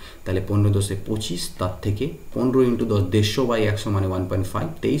 10%, তাহলে 15 10 25, তার থেকে 15 × 10 150 বাই 100 মানে 1.5,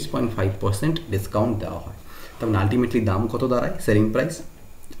 23.5% ডিসকাউন্ট দেওয়া হয়। তখন আলটিমেটলি দাম কত দাঁড়ায়, সেলিং প্রাইস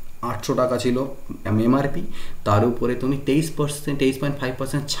 800 টাকা ছিল এমআরপি, তার উপরে তুমি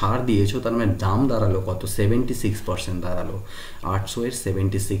 23.5% ছাড় দিয়েছো, তার মানে দাম দাঁড়ালো কত, 76% দাঁড়ালো। 800 এর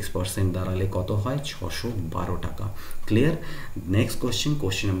 76% দাঁড়ালে কত হয়, 612 টাকা। Clear? Next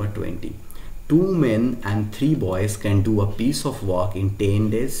question number 20। 2 men and 3 boys can do a piece of work in 10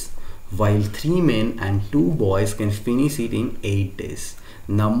 days, while 3 men and 2 boys can finish it in 8 days.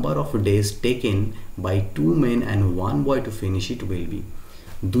 Number of days taken by 2 men and 1 boy to finish it will be।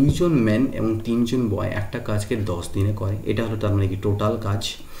 2 John man এবং 3 জন বয় একটা কাজকে 10 দিনে করে, এটা হলো তার মানে কি টোটাল কাজ।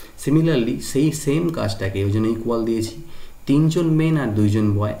 সিমিলারলি সেই সেম কাজটাকে ওই জন্য ইকুয়াল দিয়েছি, 3 জন মেন আর 2 জন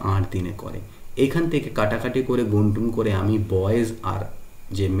বয় 8 দিনে করে। এখান থেকে কাটাকাটি করে গুনটুন করে আমি বয়েজ আর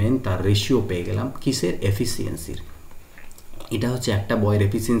যে মেন তার রেশিও পেয়ে গেলাম, কিসের, এফিসিয়েন্সির। এটা হচ্ছে একটা বয়ের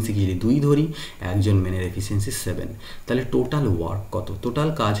এফিসিয়েন্সি যদি 2 ধরি, একজন মেনের এফিসিয়েন্সি 7, তাহলে টোটাল ওয়ার্ক কত, টোটাল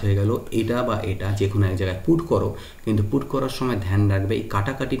কাজ হয়ে গেল এটা বা এটা যে কোনো এক জায়গায় পুট করো, কিন্তু পুট করার সময় ধ্যান রাখবে এই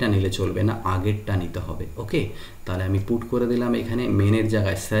কাটাকাটিটা নিলে চলবে না, আগেরটা নিতে হবে। ওকে, তাহলে আমি পুট করে দিলাম এখানে মেনের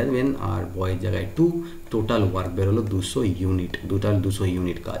জায়গায় 7 আর বয়ের জায়গায় 2, টোটাল ওয়ার্ক বেরোলো 200 ইউনিট, টোটাল 200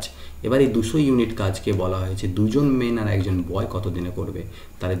 ইউনিট কাজ। এবার এই 200 ইউনিট কাজকে বলা হয়েছে 2 জন মেন আর 1 জন বয় কত দিনে করবে,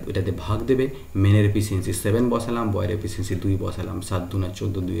 তাহলে এটাতে ভাগ দেবে। মেনের এফিসিয়েন্সি 7 বসালাম, বয়ের এফিসিয়েন্সি 2 বসালাম, 7 2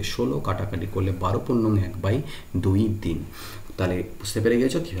 14, 2 16, কাটাকাটি করলে 12 × 1/2 দিন। তাহলে বুঝতে পেরে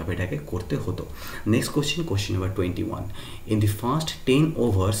গেছো কীভাবে এটাকে করতে হতো। Next question number 21। In the first 10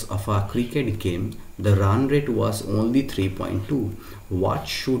 overs of a cricket game, the run rate was only 3.2. What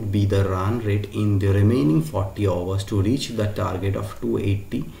should be the run rate in the remaining 40 overs to reach the target of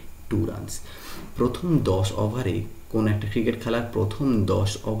 282 runs? প্রথম 10 ওভারে, কোন একটা cricket খেলার প্রথম 10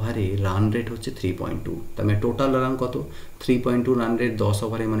 ওভারে run rate হচ্ছে 3.2, তার মানে টোটাল রান কত, 3.2 রান রেট 10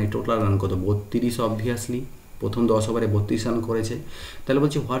 ওভারে, মানে টোটাল রান কত, 32 অবভিয়াসলি। প্রথম 10 ওভারে 32 রান করেছে, তাহলে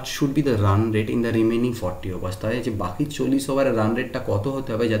বলছে what should be the run rate in the remaining 40 ওভার্স, তাহলে যে বাকি 40 ওভারের রান রেটটা কত হতে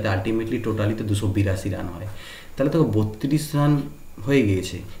হবে যাতে আলটিমেটলি টোটালিতে 282 রান হয়। তাহলে তো 32 রান হয়ে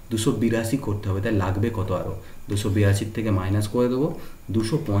গিয়েছে, 282 করতে হবে, তাই লাগবে কত, আরও 282 থেকে মাইনাস করে দেবো,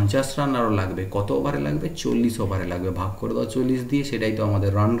 250 রান আরও লাগবে। কত ওভারে লাগবে, 40 ওভারে লাগবে, ভাগ করে দাও 40 দিয়ে, সেটাই তো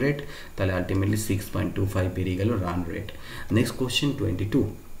আমাদের রান রেট। তাহলে আলটিমেটলি 6.25 বেরিয়ে গেল run rate. Next question 22।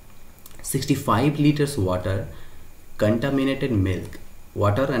 65 liters water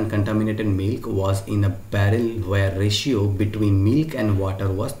and contaminated milk was in a barrel where ratio between milk and water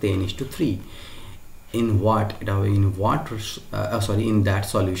was 10:3. In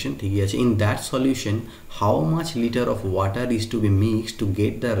that solution how much liter of water is to be mixed to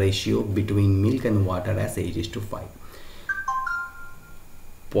get the ratio between milk and water as 8:5?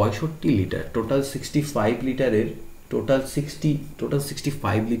 65 litre, total 65 লিটারের total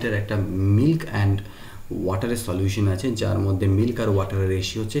 65 litre একটা milk and ওয়াটারের solution আছে, যার মধ্যে milk আর ওয়াটারের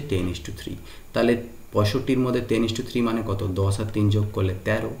ratio হচ্ছে 10:3। তাহলে 65-র মধ্যে 10:3 মানে কত, 10 আর 3 যোগ করলে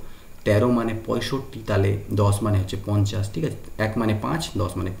 13, 13 মানে 65, তাহলে 10 মানে হচ্ছে 50, ঠিক আছে, 1 মানে 5,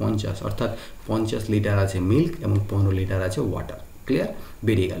 10 মানে 50, অর্থাৎ 50 লিটার আছে মিল্ক এবং 15 লিটার আছে ওয়াটার। ক্লিয়ার?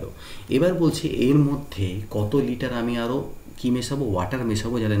 বেরিয়ে গেল। এবার বলছি এর মধ্যে কত লিটার আমি আরও কি মেশাবো, ওয়াটার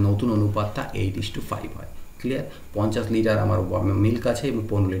মেশাবো, যাতে নতুন অনুপাতটা 8:5 হয়। ক্লিয়ার? 50 লিটার আমার মিল্ক আছে এবং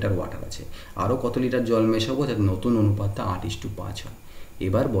 15 লিটার ওয়াটার আছে, আরও কত লিটার জল মেশাবো যাতে নতুন অনুপাতটা 8:5 হয়।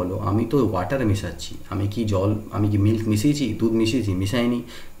 এবার বলো, আমি তো ওয়াটার মেশাচ্ছি, আমি কি মিল্ক মিশিয়েছি, দুধ মিশিয়েছি, মিশাইনি,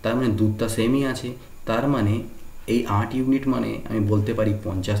 তার মানে দুধটা সেমই আছে, তার মানে এই 8 ইউনিট মানে আমি বলতে পারি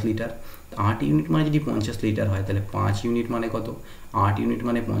 50 লিটার। 8 ইউনিট মানে যদি 50 লিটার হয় তাহলে 5 ইউনিট মানে কত? 8 ইউনিট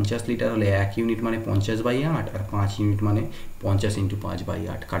মানে 50 লিটার হলে 1 ইউনিট মানে 50/8, আর 5 ইউনিট মানে 50 ×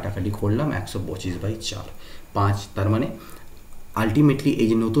 5/8, কাটাকাটি করলাম 125/4। 5, তার মানে আলটিমেটলি এই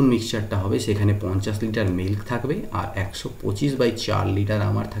যে নতুন মিক্সচারটা হবে সেখানে 50 লিটার মিল্ক থাকবে আর 125/4 লিটার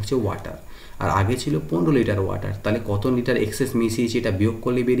আমার থাকছে ওয়াটার। আর আগে ছিল 15 লিটার ওয়াটার, তাহলে কত লিটার এক্সেস মিশিয়েছি এটা বিয়োগ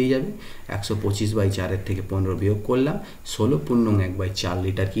করলে বেরিয়ে যাবে। 125/4 থেকে 15 বিয়োগ করলাম, 16.1/4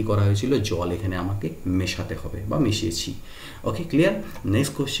 লিটার কী করা হয়েছিল? জল এখানে আমাকে মেশাতে হবে বা মিশিয়েছি। ওকে, clear?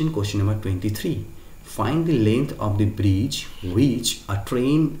 Next question number 23. Find the length of the bridge which a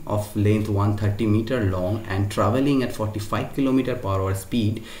train of length 130 meter long and traveling at 45 km/h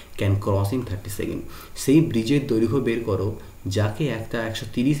speed can cross in 30 seconds. সেই ব্রিজের দৈর্ঘ্য বের করো যাকে একটা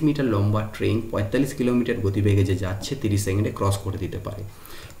 130 মিটার লম্বা ট্রেন 45 কিলোমিটার গতিবেগে যে যাচ্ছে 30 সেকেন্ডে ক্রস করে দিতে পারে।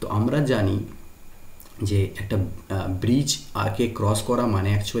 তো আমরা জানি যে একটা ব্রিজ আগে ক্রস করা মানে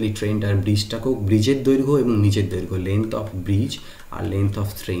অ্যাকচুয়ালি ট্রেনটার ব্রিজটাকেও ব্রিজের দৈর্ঘ্য এবং নিচের দৈর্ঘ্য, length of bridge R length of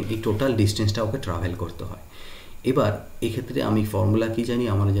train, এই টোটাল ডিস্টেন্সটা ওকে ট্রাভেল করতে হয়। এবার এক্ষেত্রে আমি ফর্মুলা কি জানি?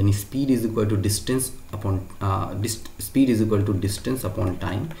 আমরা জানি speed is equal to distance আপন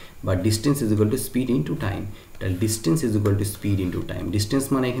টাইম, বা distance is equal to speed into time. তাহলে distance is equal to speed into time. Distance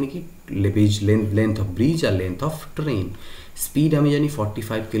মানে এখানে কি? Bridge length of bridge R length of train. Speed আমি জানি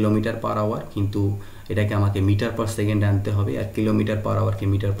 45 km/h, কিন্তু এটাকে আমাকে মিটার পার সেকেন্ডে আনতে হবে, আর km/hকে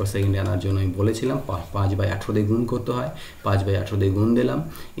মিটার পার সেকেন্ডে আনার জন্য আমি বলেছিলাম 5/18 দিয়ে গুণ করতে হয়। 5/18 দিয়ে গুণ দিলাম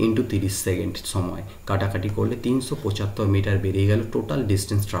ইন্টু 30 সেকেন্ড সময়, কাটাকাটি করলে 375 মিটার বেরিয়ে গেল টোটাল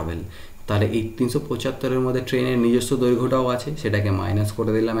ডিস্টেন্স ট্রাভেল। তাহলে এই 375-এর মধ্যে ট্রেনের নিজস্ব দৈর্ঘ্যটাও আছে, সেটাকে মাইনাস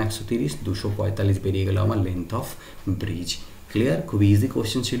করে দিলাম 130, 245 বেরিয়ে গেল আমার লেন্থ অফ ব্রিজ। ক্লিয়ার? খুবই ইজি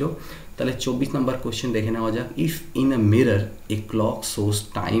কোশ্চেন ছিল। তাহলে 24 নম্বর কোশ্চেন দেখে নেওয়া যাক। If in a mirror A clock shows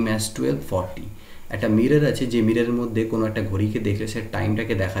time as 12:40, একটা মিরর আছে যে মিররের মধ্যে কোনো একটা ঘড়িকে দেখলে সে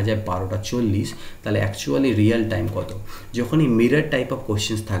টাইমটাকে দেখা যায় 12:40, তাহলে অ্যাকচুয়ালি রিয়েল টাইম কত? যখন এই মিরর টাইপ অফ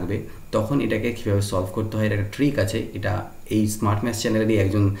কোশ্চেন্স থাকবে তখন এটাকে কীভাবে সলভ করতে হয়, এটা একটা ট্রিক আছে। এটা এই স্মার্ট ম্যাথস চ্যানেলেরই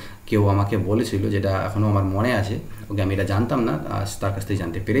একজন কেউ আমাকে বলেছিল, যেটা এখনও আমার মনে আছে। ওকে, আমি এটা জানতাম না, তার কাছ থেকে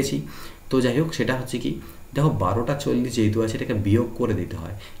জানতে পেরেছি। তো যাই হোক, সেটা হচ্ছে কি, দেখো 12:40 যেহেতু আছে এটাকে বিয়োগ করে দিতে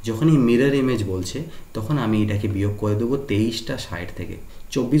হয়। যখন এই মিরর ইমেজ বলছে তখন আমি এটাকে বিয়োগ করে দেবো 23:60 থেকে।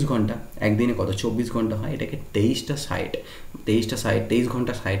 24 ঘন্টা, একদিনে কত 24 ঘন্টা হয়, এটাকে 23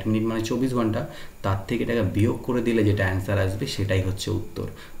 ঘন্টা 60 মিনিট মানে 24 ঘন্টা, তার থেকে এটাকে বিয়োগ করে দিলে যেটা অ্যান্সার আসবে সেটাই হচ্ছে উত্তর।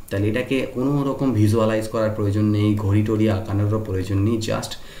 তাহলে এটাকে কোনো রকম ভিজুয়ালাইজ করার প্রয়োজন নেই, ঘড়ি টড়ি আঁকানোরও প্রয়োজন নেই,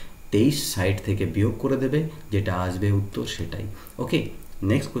 জাস্ট 23:60 থেকে বিয়োগ করে দেবে, যেটা আসবে উত্তর সেটাই। ওকে,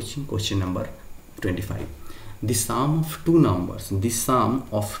 next question number 25. The sum of two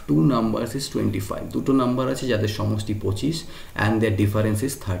numbers is 25. দুটো নাম্বার আছে যাদের সমষ্টি 25 and their difference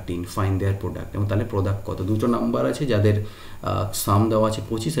is 13. Find their product. এবং তাহলে প্রোডাক্ট কত? দুটো নাম্বার আছে যাদের সাম দেওয়া আছে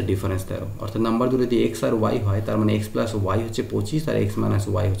 25 আর ডিফারেন্স 13, অর্থাৎ নাম্বার দুটো যদি এক্স আর ওয়াই হয় তার মানে এক্স প্লাস ওয়াই হচ্ছে 25 আর এক্স মাইনাস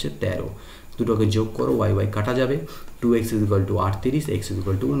ওয়াই হচ্ছে 13। দুটোকে যোগ করো, ওয়াই ওয়াই কাটা যাবে, 2x = 38, x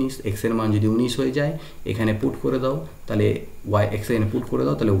 = 19। এক্সের মান যদি 19 হয়ে যায় এখানে পুট করে দাও, তাহলে ওয়াই এক্স এখানে পুট করে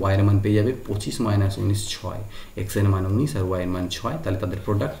দাও, তাহলে ওয়াইয়ের মান পেয়ে যাবে 25 - 19 6। এক্সের মান 19 আর ওয়াইয়ের মান 6, তাহলে তাদের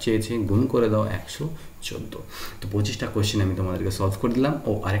প্রোডাক্ট চেয়েছে, গুণ করে দাও 114। তো 25টা কোশ্চেন আমি তোমাদেরকে সলভ করে দিলাম।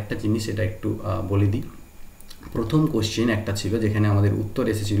 ও আরেকটা জিনিস এটা একটু বলে দিই, প্রথম কোশ্চেন একটা ছিল যেখানে আমাদের উত্তর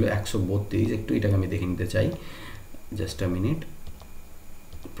এসেছিল 132, একটু এটাকে আমি দেখে নিতে চাই, জাস্ট আ মিনিট।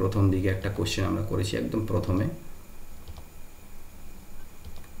 প্রথম দিকে একটা কোশ্চেন আমরা করেছি একদম প্রথমে,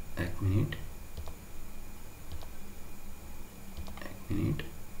 এক মিনিট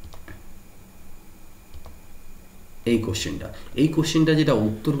এই কোশ্চেনটা যেটা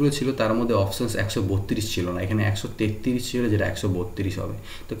উত্তরগুলো ছিল তার মধ্যে অপশানস 132 ছিল না, এখানে 133 ছিল, যেটা 132 হবে।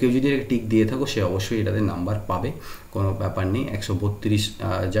 তো কেউ যদি একটা টিক দিয়ে থাকো সে অবশ্যই এটাতে নাম্বার পাবে, কোনো ব্যাপার নেই। 132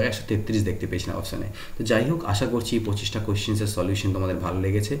 জায়গায় 133 দেখতে পেয়েছি না অপশানে। তো যাই হোক, আশা করছি 25টা কোশ্চেন্সের সলিউশন তোমাদের ভালো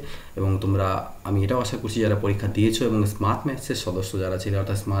লেগেছে, এবং তোমরা, আমি এটাও আশা করছি যারা পরীক্ষা দিয়েছো এবং স্মার্ট ম্যাথসের সদস্য যারা ছিল,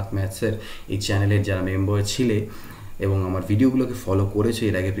 অর্থাৎ স্মার্ট ম্যাথসের এই চ্যানেলের যারা মেম্বার ছিলে এবং আমার ভিডিওগুলোকে ফলো করেছো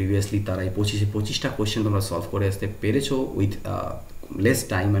এর আগে প্রিভিয়াসলি, তারা এই 25টা কোশ্চেন তোমরা সলভ করে আসতে পেরেছো উইথ লেস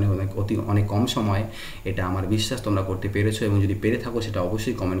টাইম, মানে অনেক কম সময়। এটা আমার বিশ্বাস তোমরা করতে পেরেছো, এবং যদি পেরে থাকো সেটা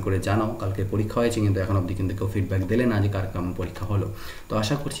অবশ্যই কমেন্ট করে জানাও। কালকে পরীক্ষা হয়েছে কিন্তু এখন অবধি কিন্তু কেউ ফিডব্যাক দিলে না যে কার কেমন পরীক্ষা হলো। তো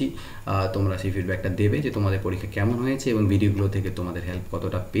আশা করছি তোমরা সেই ফিডব্যাকটা দেবে যে তোমাদের পরীক্ষা কেমন হয়েছে এবং ভিডিওগুলো থেকে তোমাদের হেল্প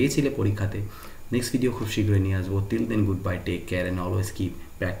কতটা পেয়েছিলে পরীক্ষাতে। নেক্সট ভিডিও খুব শীঘ্রই নিয়ে আসবো। Till then, good bye, take care and always keep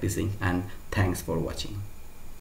practising, and thanks for watching.